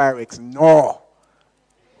watch fireworks. No.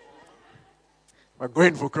 We're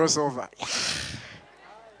going for crossover.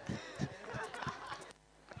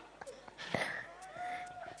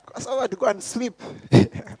 Crossover to go and sleep.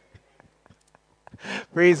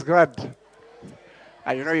 Praise God.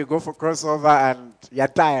 And you go for crossover and you're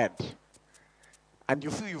tired. And you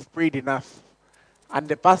feel you've prayed enough. And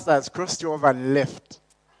the pastor has crossed you over and left.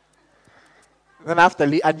 Then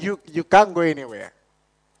and you can't go anywhere.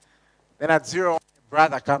 Then at 0,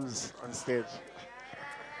 brother comes on stage.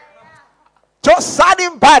 Chosani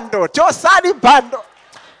mpando.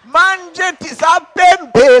 Manje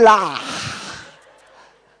tisapembela.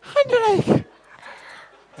 And you're like...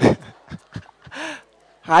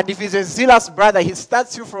 And if he's a zealous brother, he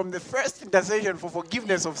starts you from the first intercession for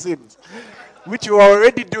forgiveness of sins, which you are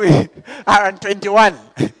already doing around 21.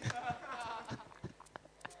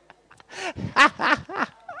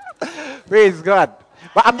 Praise God.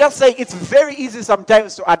 But I'm just saying it's very easy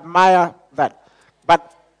sometimes to admire that.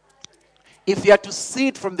 But If you are to see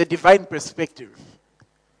it from the divine perspective,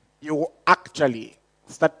 you will actually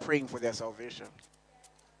start praying for their salvation.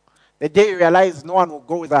 The day you realize no one will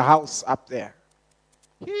go with a house up there,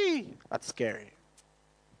 that's scary.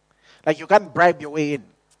 Like you can't bribe your way in.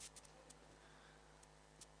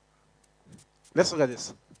 Let's look at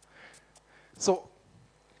this. So,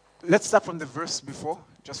 let's start from the verse before,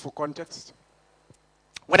 just for context.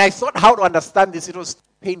 When I thought how to understand this, it was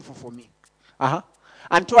painful for me.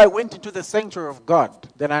 Until I went into the sanctuary of God,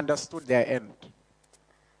 then I understood their end.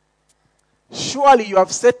 Surely you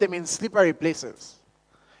have set them in slippery places.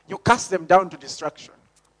 You cast them down to destruction.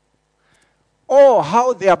 Oh,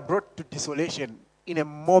 how they are brought to desolation in a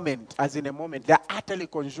moment, as in a moment. They are utterly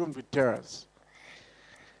consumed with terrors.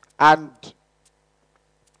 And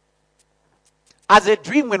as a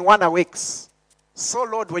dream when one awakes, so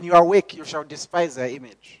Lord, when you awake, you shall despise their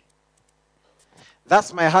image.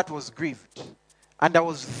 Thus my heart was grieved, and I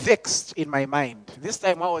was vexed in my mind. This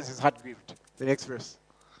time, why was his heart grieved? The next verse.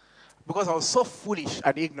 Because I was so foolish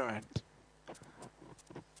and ignorant.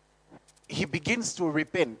 He begins to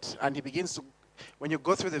repent, and he begins to, when you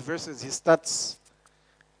go through the verses, he starts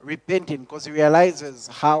repenting because he realizes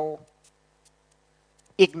how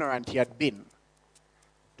ignorant he had been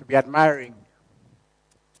to be admiring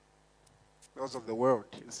those of the world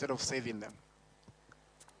instead of saving them.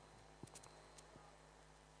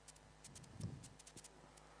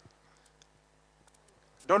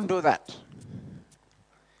 Don't do that.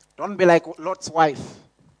 Don't be like Lot's wife.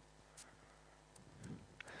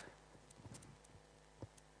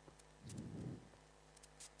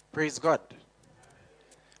 Praise God.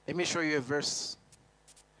 Let me show you a verse.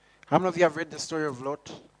 How many of you have read the story of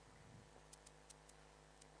Lot?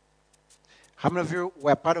 How many of you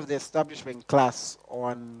were part of the establishment class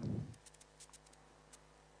on...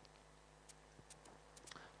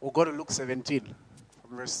 We'll go to Luke 17,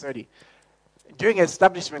 from verse 30. During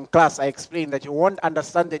establishment class, I explained that you won't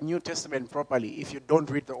understand the New Testament properly if you don't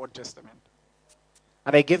read the Old Testament.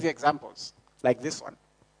 And I gave you examples, like this one.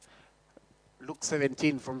 Luke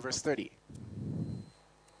 17, from verse 30.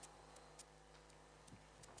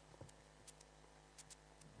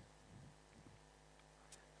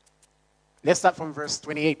 Let's start from verse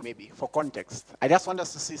 28 maybe, for context. I just want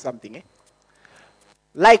us to see something.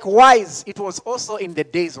 Likewise, it was also in the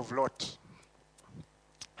days of Lot.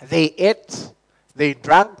 They ate, they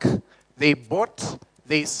drank, they bought,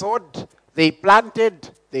 they sowed, they planted,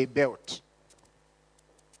 they built.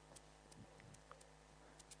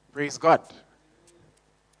 Praise God.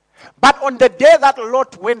 But on the day that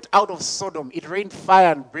Lot went out of Sodom, it rained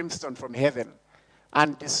fire and brimstone from heaven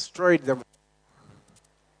and destroyed them.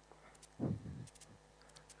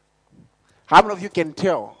 How many of you can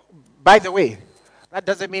tell? By the way, that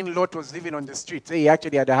doesn't mean Lot was living on the street. He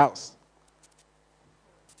actually had a house.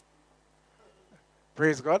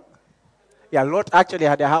 Praise God. Yeah, Lot actually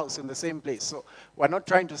had a house in the same place. So we're not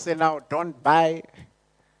trying to say now, don't buy,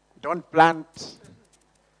 don't plant.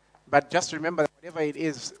 But just remember that whatever it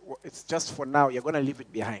is, it's just for now. You're going to leave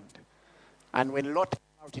it behind. And when Lot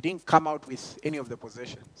came out, he didn't come out with any of the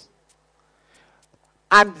possessions.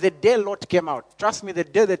 And the day Lot came out, trust me, the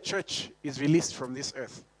day the church is released from this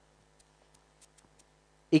earth,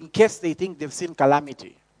 in case they think they've seen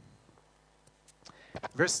calamity.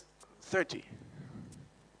 Verse 30.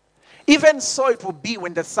 Even so it will be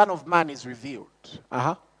when the Son of Man is revealed.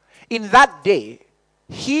 In that day,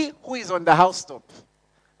 he who is on the housetop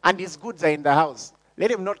and his goods are in the house,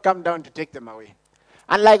 let him not come down to take them away.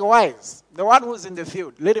 And likewise, the one who's in the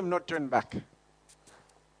field, let him not turn back.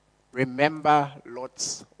 Remember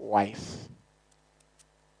Lot's wife.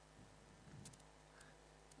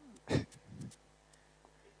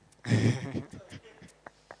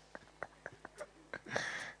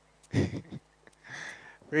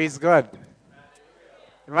 Praise God.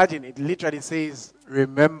 Imagine, it literally says,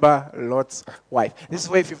 remember Lot's wife. This is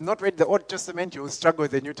why if you've not read the Old Testament, you will struggle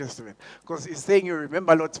with the New Testament. Because it's saying you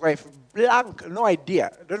remember Lot's wife. Blank, no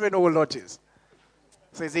idea. Don't even know who Lot is.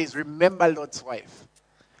 So it says, remember Lot's wife.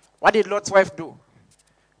 What did Lot's wife do?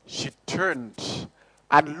 She turned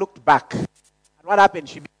and looked back. And what happened?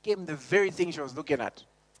 She became the very thing she was looking at.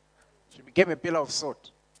 She became a pillar of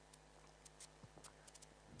salt.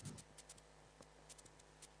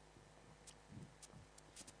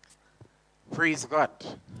 Praise God.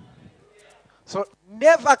 So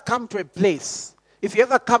never come to a place. If you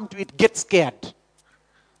ever come to it, get scared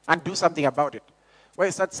and do something about it. Where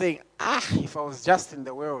you start saying, if I was just in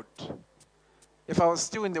the world. If I was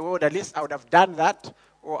still in the world, at least I would have done that,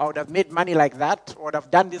 or I would have made money like that, or I would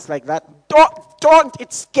have done this like that. Don't.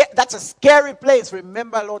 That's a scary place.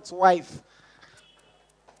 Remember Lot's wife.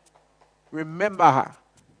 Remember her.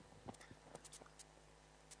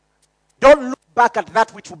 Don't look back at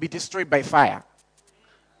that which will be destroyed by fire.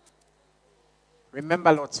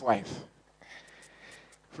 Remember Lot's wife.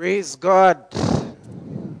 Praise God.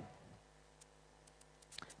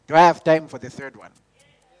 Do I have time for the third one?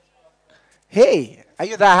 Hey, are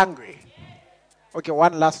you that hungry? Okay,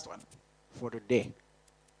 one last one for today.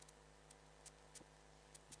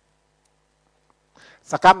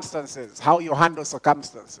 Circumstances, how you handle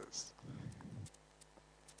circumstances.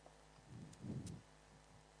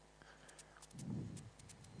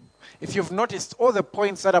 If you've noticed, all the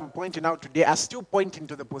points that I'm pointing out today are still pointing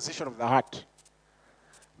to the position of the heart.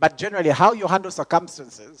 But generally, how you handle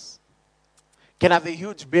circumstances can have a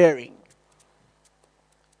huge bearing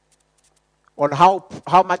on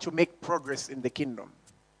how much you make progress in the kingdom.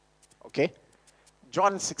 Okay?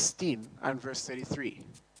 John 16 and verse 33.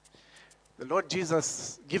 The Lord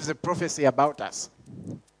Jesus gives a prophecy about us.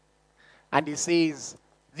 And he says,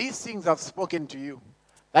 these things I've spoken to you,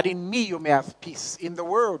 that in me you may have peace. In the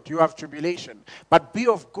world you have tribulation. But be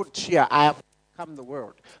of good cheer, I have overcome the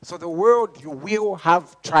world. So the world, you will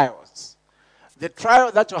have trials. The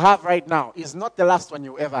trial that you have right now is not the last one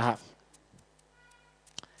you ever have.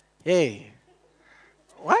 Hey,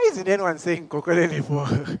 why isn't anyone saying Kokolele for?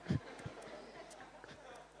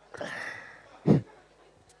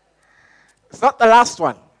 It's not the last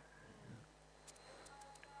one.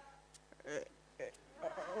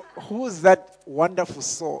 Who's that wonderful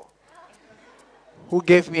soul who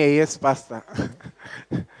gave me a yes, Pastor?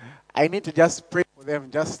 I need to just pray for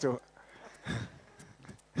them just to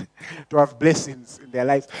have blessings in their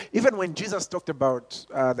lives. Even when Jesus talked about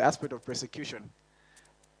the aspect of persecution,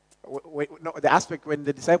 the aspect when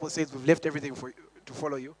the disciple says, we've left everything for you, to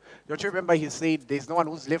follow you. Don't you remember he said, there's no one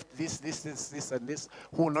who's left this, and this,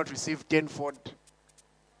 who will not receive tenfold.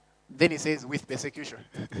 Then he says, with persecution.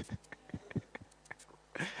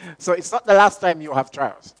 So it's not the last time you have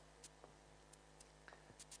trials.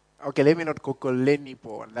 Okay, let me not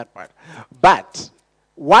kokolenipo on that part. But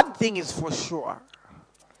one thing is for sure.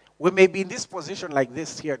 We may be in this position like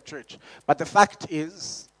this here at church, but the fact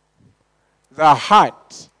is, the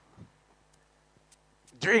heart,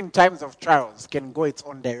 during times of trials, can go its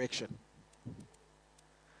own direction.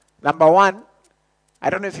 Number one,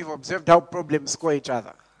 I don't know if you've observed how problems score each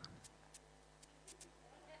other.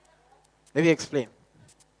 Let me explain.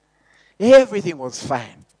 Everything was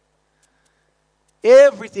fine.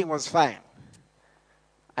 Everything was fine.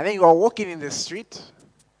 And then you are walking in the street,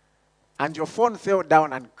 and your phone fell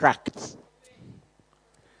down and cracked.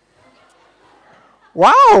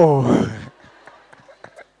 Wow!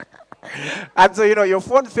 And so, your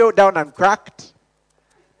phone fell down and cracked,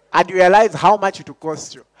 and you realize how much it will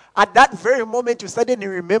cost you. At that very moment, you suddenly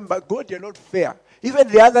remember, God, you're not fair. Even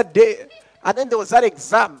the other day, and then there was that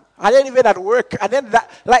exam, and then even at work, and then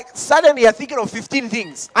suddenly you're thinking of 15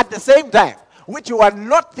 things at the same time, which you are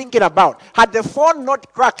not thinking about. Had the phone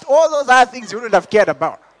not cracked, all those other things you wouldn't have cared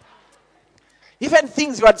about. Even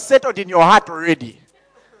things you had settled in your heart already.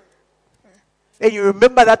 And you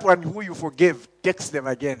remember that one who you forgave, text them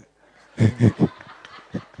again.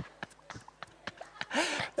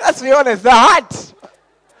 Let's be honest, the heart.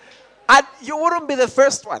 And you wouldn't be the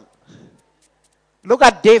first one. Look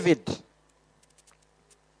at David.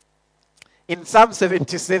 In Psalm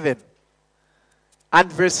 77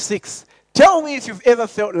 and verse 6. Tell me if you've ever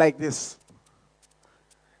felt like this.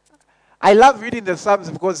 I love reading the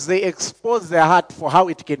Psalms because they expose their heart for how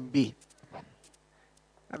it can be.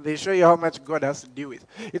 And they show you how much God has to deal with.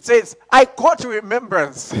 It says, I call to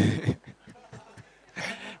remembrance.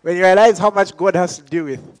 When you realize how much God has to deal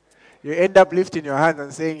with, you end up lifting your hands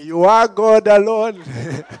and saying, you are God alone.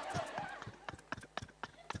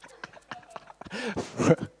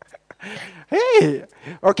 Hey,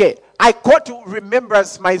 okay. I call to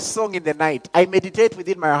remembrance my song in the night. I meditate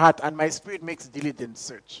within my heart, and my spirit makes diligent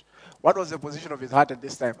search. What was the position of his heart at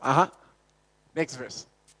this time? Next verse.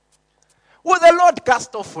 Will the Lord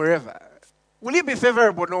cast off forever? Will he be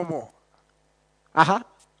favorable no more?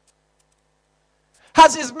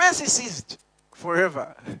 Has his mercy ceased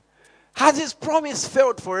forever? Has his promise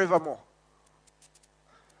failed forevermore?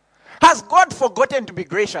 Has God forgotten to be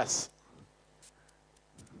gracious?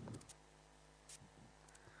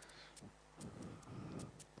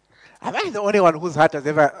 Am I the only one whose heart has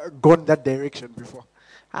ever gone that direction before?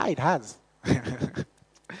 It has. I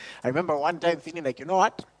remember one time feeling like, you know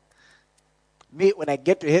what? Me, when I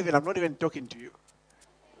get to heaven, I'm not even talking to you.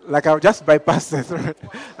 Like I'll just bypass the throne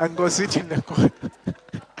and go sit in the corner.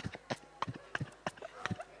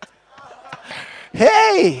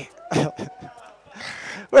 Hey!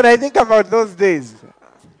 When I think about those days,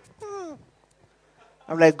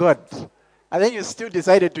 I'm like, God. And then you still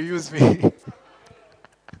decided to use me.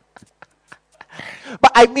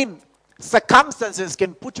 But I mean, circumstances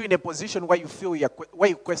can put you in a position where you feel where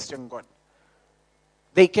you question God.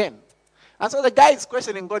 They can. And so the guy is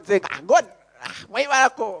questioning God, saying, God, why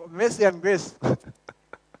you mercy and grace?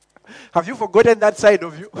 Have you forgotten that side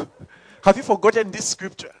of you? Have you forgotten this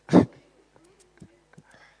scripture?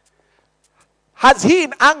 Has he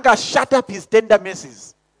in anger shut up his tender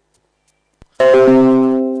mercies?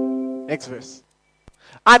 Next verse.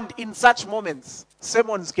 And in such moments,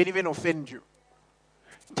 sermons can even offend you.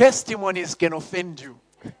 Testimonies can offend you.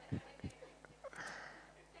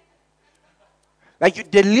 Like you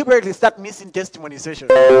deliberately start missing testimony sessions.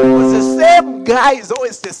 Because the same guy is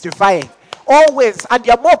always testifying. Always. And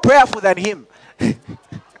you're more prayerful than him.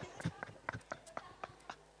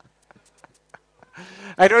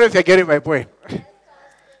 I don't know if you're getting my point.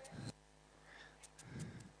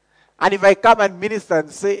 And if I come and minister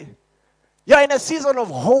and say, you're in a season of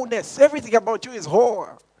wholeness. Everything about you is whole.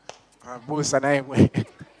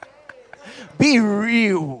 Be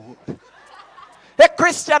real. A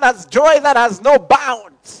Christian has joy that has no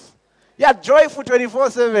bounds. You're joyful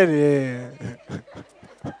 24/7.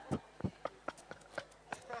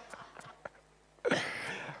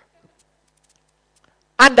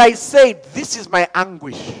 And I said, this is my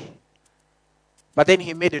anguish. But then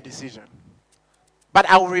he made a decision. But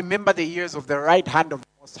I will remember the years of the right hand of the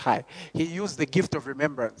Most High. He used the gift of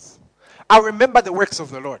remembrance. I'll remember the works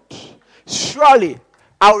of the Lord. Surely,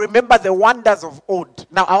 I'll remember the wonders of old.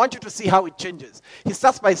 Now, I want you to see how it changes. He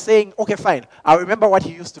starts by saying, okay, fine. I'll remember what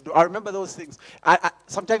he used to do. I'll remember those things.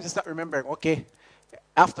 Sometimes you start remembering, okay,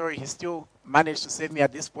 after all, he still managed to save me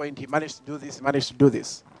at this point. He managed to do this. He managed to do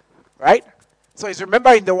this. Right? So he's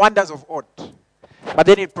remembering the wonders of old. But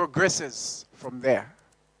then it progresses from there.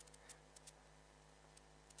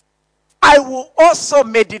 I will also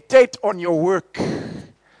meditate on your work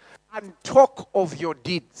and talk of your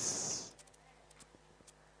deeds.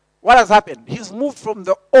 What has happened? He's moved from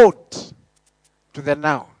the old to the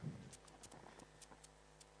now.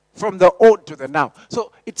 From the old to the now.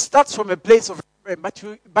 So it starts from a place of, but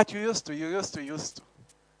you used to.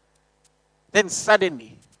 Then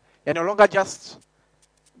suddenly, you're no longer just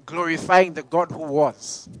glorifying the God who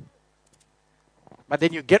was. But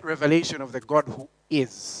then you get revelation of the God who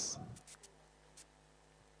is.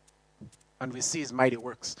 And we see his mighty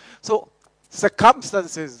works. So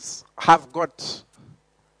circumstances have got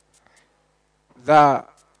the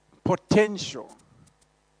potential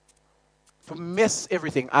to mess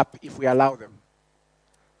everything up if we allow them.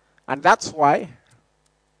 And that's why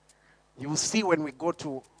you will see when we go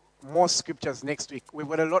to more scriptures next week. We've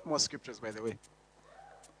got a lot more scriptures, by the way.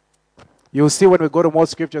 You'll see when we go to more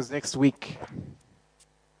scriptures next week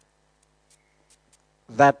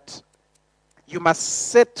that you must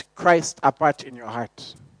set Christ apart in your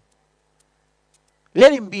heart.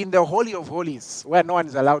 Let him be in the Holy of Holies where no one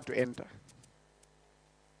is allowed to enter.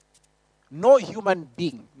 No human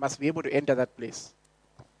being must be able to enter that place.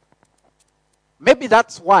 Maybe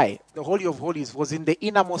that's why the Holy of Holies was in the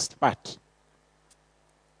innermost part.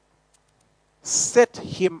 Set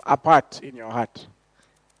him apart in your heart.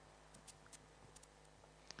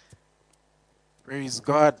 Praise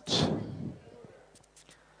God.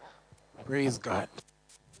 Praise God.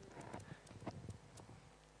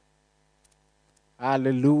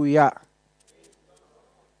 Hallelujah.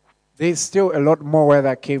 There's still a lot more where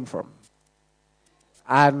that came from.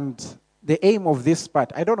 And the aim of this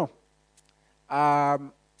part, I don't know.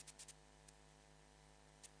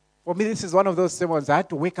 For me, this is one of those sermons I had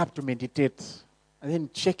to wake up to meditate. And then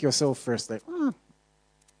check yourself first. Like,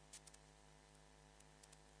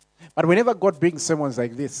 But whenever God brings sermons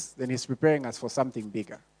like this, then he's preparing us for something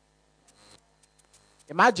bigger.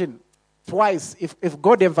 Imagine twice if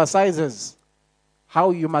God emphasizes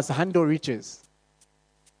how you must handle riches.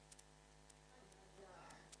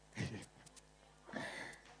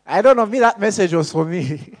 I don't know, that message was for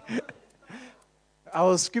me. I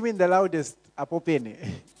was screaming the loudest, apopene.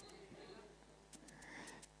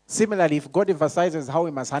 Similarly, if God emphasizes how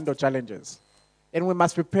we must handle challenges, then we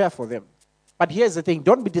must prepare for them. But here's the thing,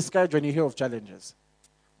 don't be discouraged when you hear of challenges.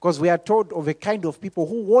 Because we are told of a kind of people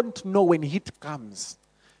who won't know when heat comes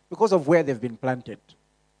because of where they've been planted.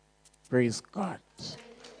 Praise God.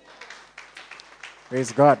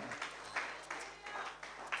 Praise God.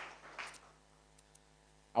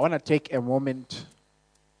 I want to take a moment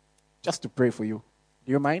just to pray for you.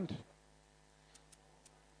 Do you mind?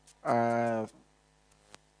 But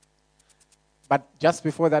just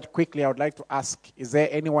before that, quickly, I would like to ask, is there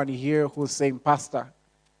anyone here who's saying, Pastor,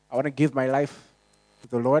 I want to give my life to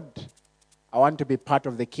the Lord. I want to be part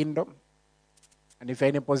of the kingdom. And if you're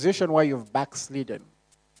in a position where you've backslidden,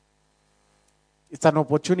 it's an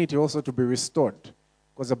opportunity also to be restored.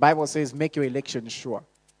 Because the Bible says, make your election sure.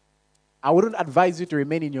 I wouldn't advise you to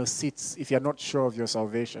remain in your seats if you're not sure of your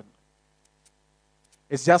salvation.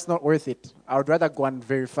 It's just not worth it. I would rather go and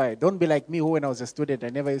verify. Don't be like me, who when I was a student, I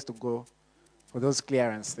never used to go for those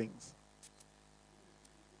clearance things.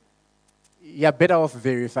 You're better off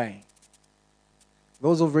verifying.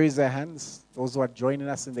 Those who've raised their hands, those who are joining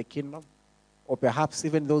us in the kingdom, or perhaps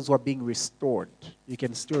even those who are being restored, you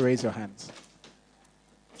can still raise your hands.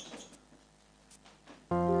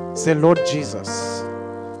 Say, Lord Jesus,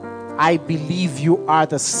 I believe you are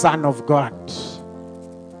the Son of God.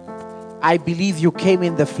 I believe you came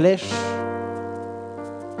in the flesh.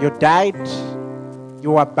 You died.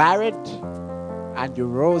 You were buried. And you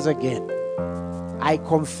rose again. I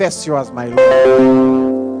confess you as my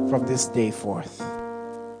Lord from this day forth.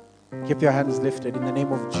 Keep your hands lifted in the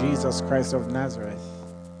name of Jesus Christ of Nazareth.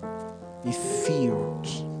 Be filled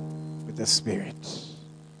with the Spirit.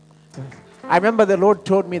 I remember the Lord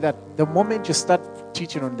told me that the moment you start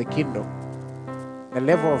teaching on the kingdom, the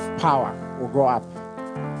level of power will go up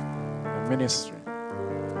in ministry.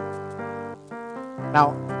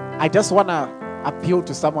 Now, I just want to appeal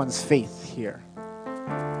to someone's faith here.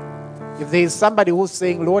 If there is somebody who's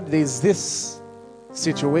saying, Lord, there is this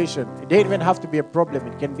situation, it doesn't even have to be a problem.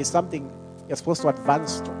 It can be something you're supposed to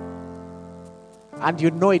advance to. And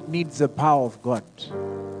you know it needs the power of God.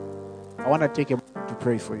 I want to take a moment to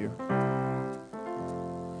pray for you.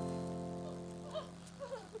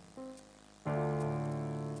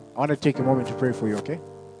 I want to take a moment to pray for you, okay?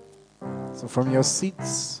 So from your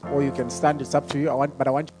seats, or you can stand, it's up to you. But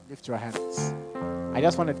I want you to lift your hands. I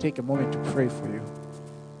just want to take a moment to pray for you.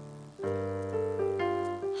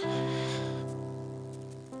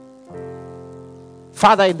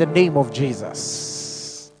 Father, in the name of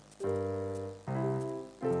Jesus,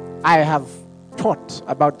 I have taught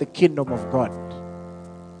about the kingdom of God.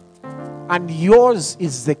 And yours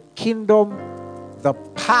is the kingdom, the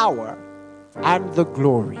power, and the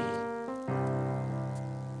glory.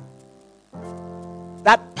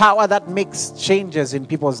 That power that makes changes in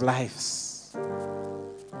people's lives.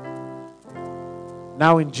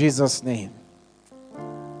 Now in Jesus' name,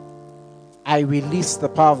 I release the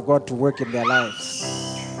power of God to work in their lives.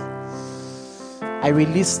 I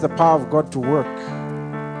release the power of God to work.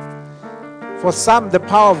 For some, the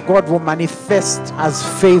power of God will manifest as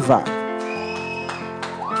favor.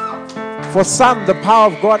 For some, the power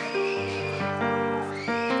of God,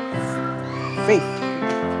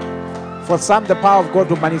 faith. For some, the power of God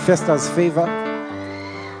will manifest as favor.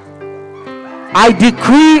 I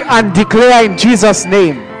decree and declare in Jesus'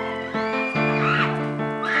 name,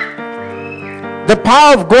 the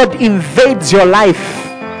power of God invades your life.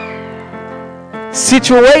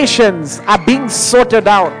 Situations are being sorted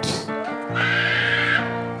out.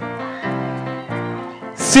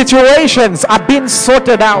 Situations are being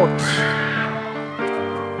sorted out.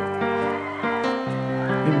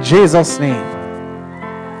 In Jesus' name.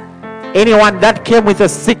 Anyone that came with a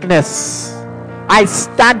sickness, I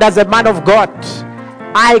stand as a man of God.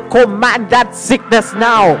 I command that sickness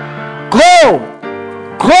now. Go!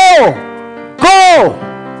 Go! Go!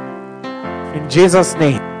 In Jesus'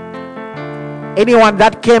 name. Anyone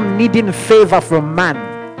that came needing favor from man,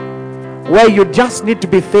 where you just need to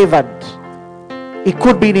be favored. It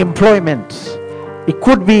could be in employment. It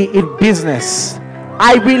could be in business.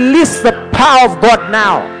 I release the power of God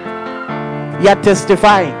now. You are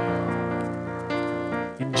testifying.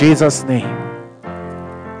 In Jesus' name.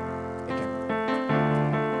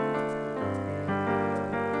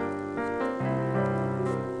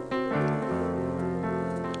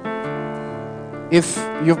 If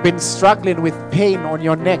you've been struggling with pain on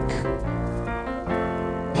your neck,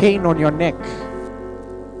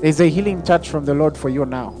 there's a healing touch from the Lord for you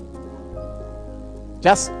now.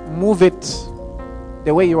 Just move it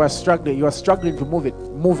the way you are struggling. You are struggling to move it.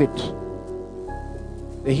 Move it.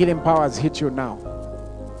 The healing power has hit you now.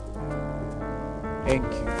 Thank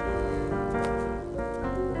you.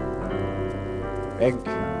 Thank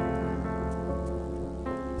you.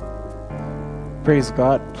 Praise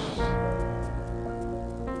God.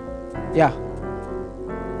 Yeah.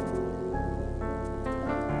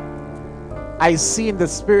 I see in the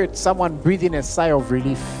spirit someone breathing a sigh of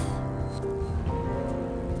relief.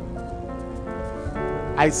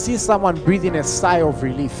 I see someone breathing a sigh of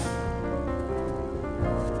relief.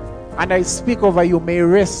 And I speak over you, may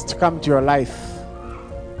rest come to your life.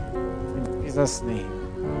 In Jesus' name.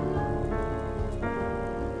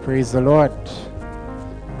 Praise the Lord.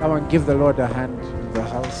 Come and give the Lord a hand in the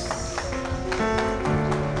house.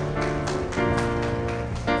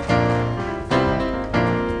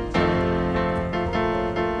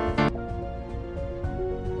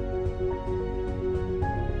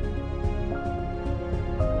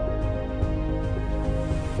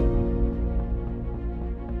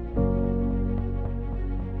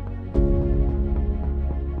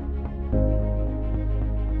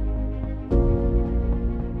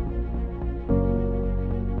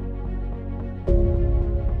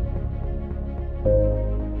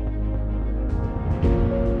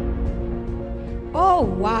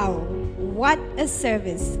 a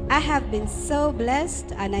service. I have been so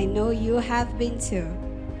blessed, and I know you have been too.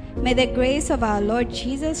 May the grace of our Lord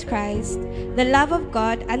Jesus Christ, the love of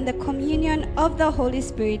God, and the communion of the Holy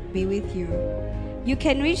Spirit be with you. You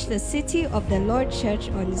can reach the City of the Lord Church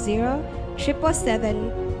on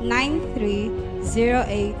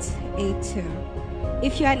 0-777-930882.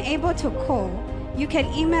 If you are unable to call, you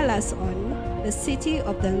can email us on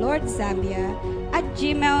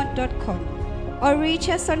thecityoftheLordZambia@gmail.com or reach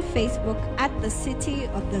us on Facebook at the City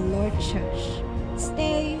of the Lord Church.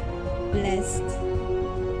 Stay blessed.